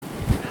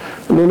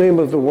In the name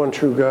of the one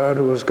true God,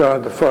 who is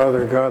God the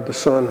Father, God the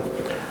Son,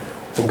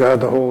 and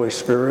God the Holy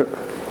Spirit.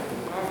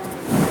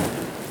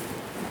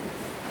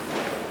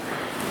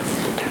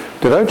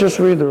 Did I just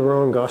read the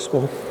wrong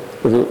gospel?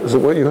 Is it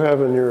what you have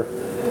in your...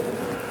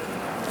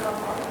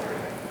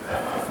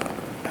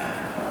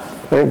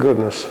 Thank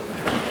goodness.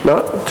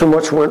 Not too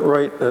much went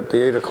right at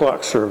the 8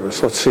 o'clock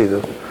service. Let's see,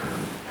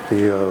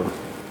 the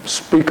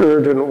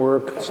speaker didn't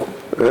work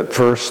at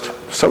first.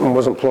 Something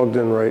wasn't plugged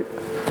in right.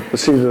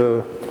 Let's see,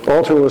 the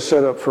altar was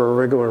set up for a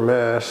regular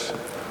mass,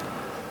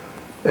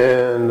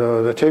 and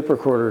the tape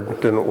recorder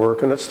didn't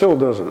work, and it still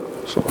doesn't.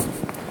 So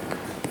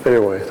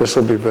anyway, this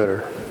will be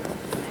better.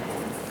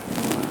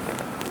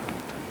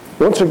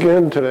 Once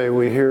again today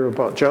we hear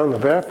about John the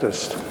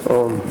Baptist. I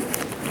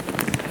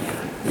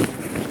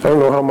don't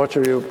know how much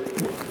of you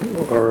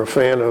are a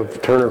fan of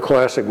Turner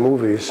Classic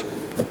Movies,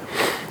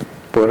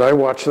 but I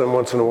watch them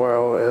once in a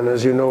while, and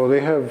as you know,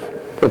 they have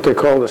what they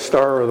call the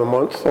Star of the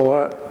Month a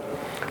lot,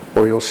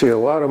 or you'll see a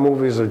lot of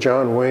movies of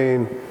John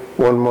Wayne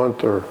one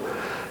month, or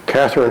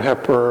Katharine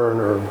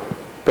Hepburn, or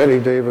Bette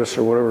Davis,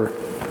 or whatever.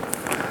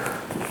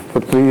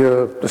 But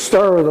the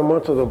Star of the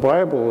Month of the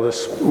Bible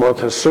this month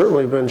has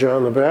certainly been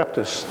John the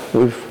Baptist.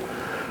 We've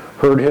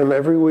heard him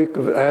every week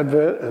of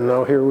Advent, and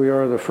now here we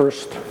are, the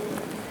first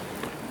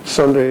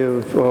Sunday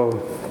of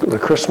the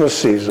Christmas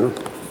season,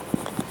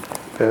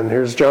 and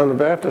here's John the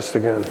Baptist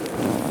again.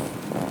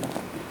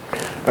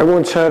 I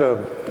once had a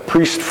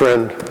priest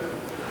friend.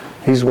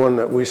 He's one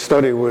that we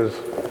study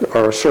with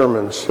our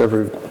sermons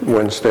every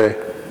Wednesday,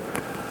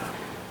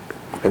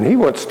 and he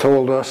once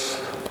told us,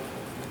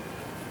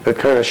 it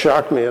kind of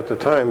shocked me at the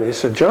time, he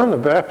said John the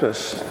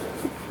Baptist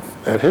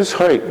at his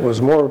height was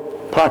more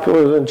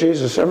popular than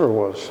Jesus ever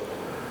was.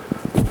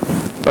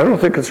 I don't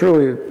think it's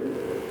really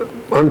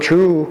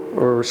untrue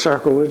or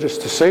sacrilegious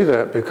to say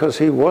that, because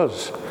he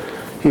was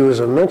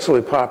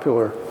immensely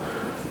popular.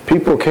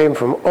 People came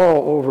from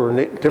all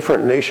over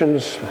different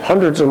nations,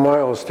 hundreds of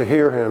miles, to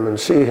hear him and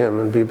see him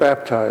and be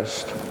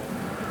baptized.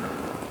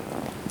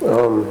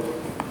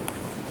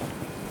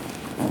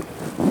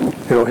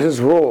 His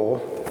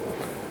role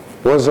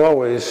was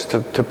always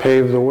to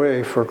pave the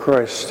way for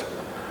Christ.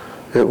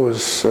 It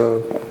was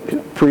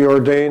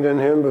preordained in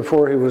him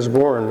before he was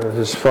born.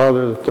 His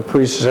father, the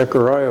priest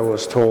Zechariah,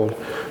 was told,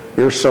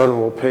 your son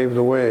will pave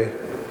the way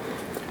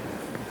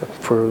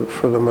for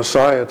the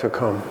Messiah to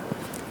come.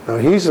 Now,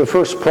 he's the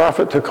first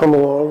prophet to come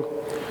along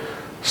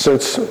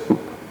since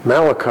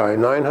Malachi,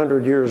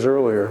 900 years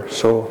earlier.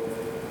 So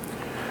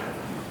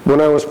when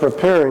I was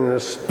preparing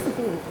this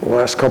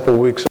last couple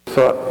of weeks, I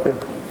thought,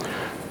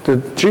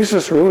 did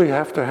Jesus really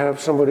have to have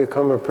somebody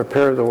come and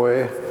prepare the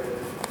way?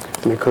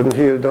 I mean, couldn't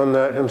he have done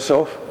that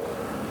himself?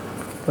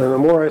 And the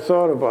more I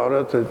thought about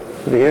it,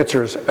 the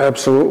answer is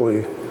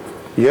absolutely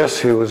yes,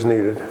 he was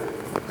needed.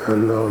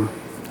 And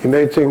he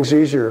made things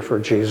easier for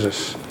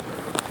Jesus.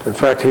 In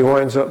fact, he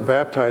winds up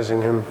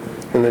baptizing him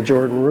in the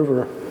Jordan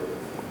River.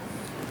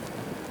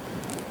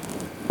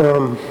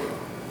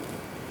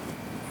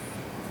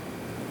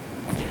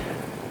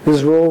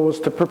 His role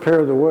was to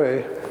prepare the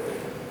way,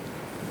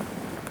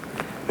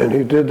 and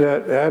he did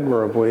that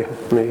admirably.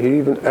 I mean,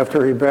 even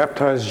after he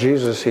baptized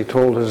Jesus, he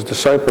told his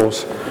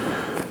disciples,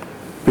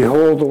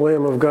 behold the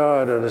Lamb of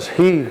God, and it's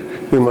he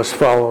you must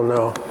follow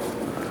now.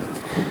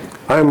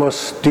 I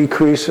must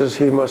decrease as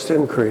he must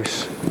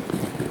increase.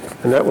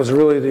 And that was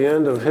really the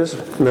end of his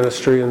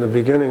ministry and the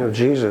beginning of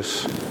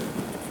Jesus.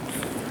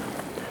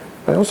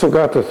 I also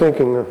got to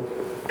thinking,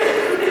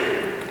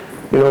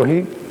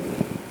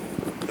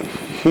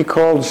 he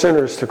called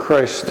sinners to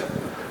Christ.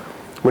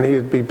 When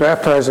he'd be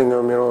baptizing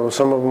them,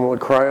 some of them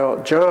would cry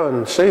out,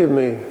 John, save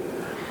me.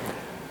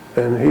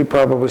 And he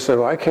probably said,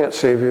 well, I can't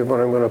save you, but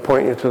I'm going to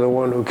point you to the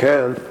one who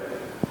can.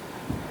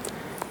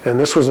 And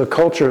this was a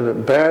culture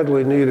that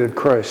badly needed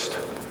Christ,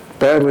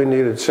 badly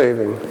needed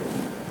saving.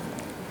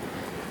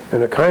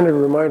 And it kind of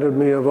reminded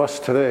me of us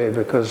today,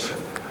 because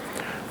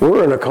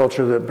we're in a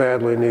culture that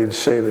badly needs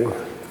saving.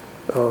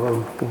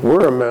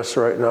 We're a mess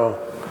right now.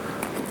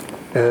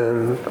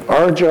 And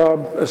our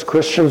job as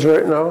Christians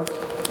right now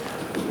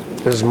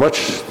is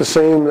much the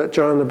same that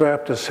John the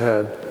Baptist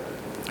had.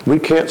 We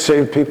can't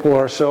save people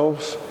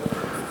ourselves,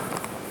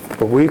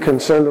 but we can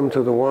send them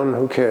to the one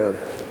who can.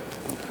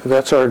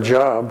 That's our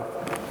job.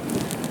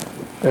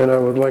 And I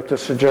would like to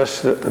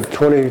suggest that in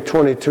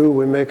 2022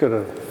 we make it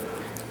a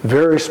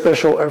very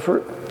special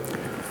effort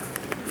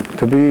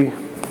to be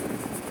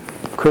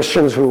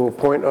Christians who will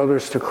point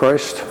others to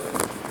Christ.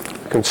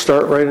 You can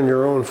start right in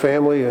your own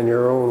family, in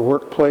your own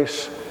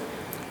workplace,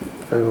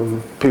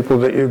 and people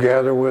that you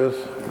gather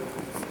with.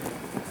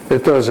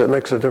 It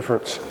makes a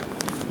difference.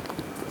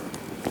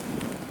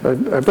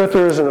 I bet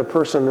there isn't a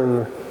person in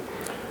the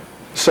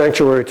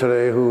sanctuary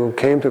today who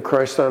came to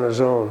Christ on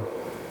his own,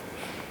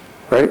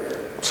 right?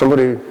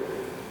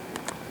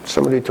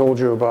 Somebody told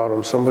you about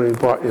him, somebody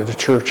brought you to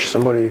church,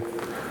 somebody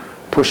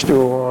pushed you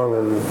along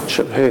and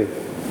said, hey,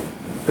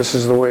 this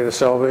is the way to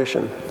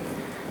salvation.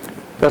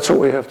 That's what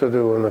we have to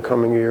do in the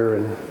coming year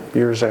and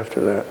years after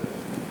that.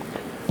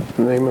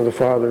 In the name of the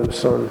Father, the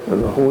Son,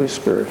 and the Holy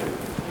Spirit.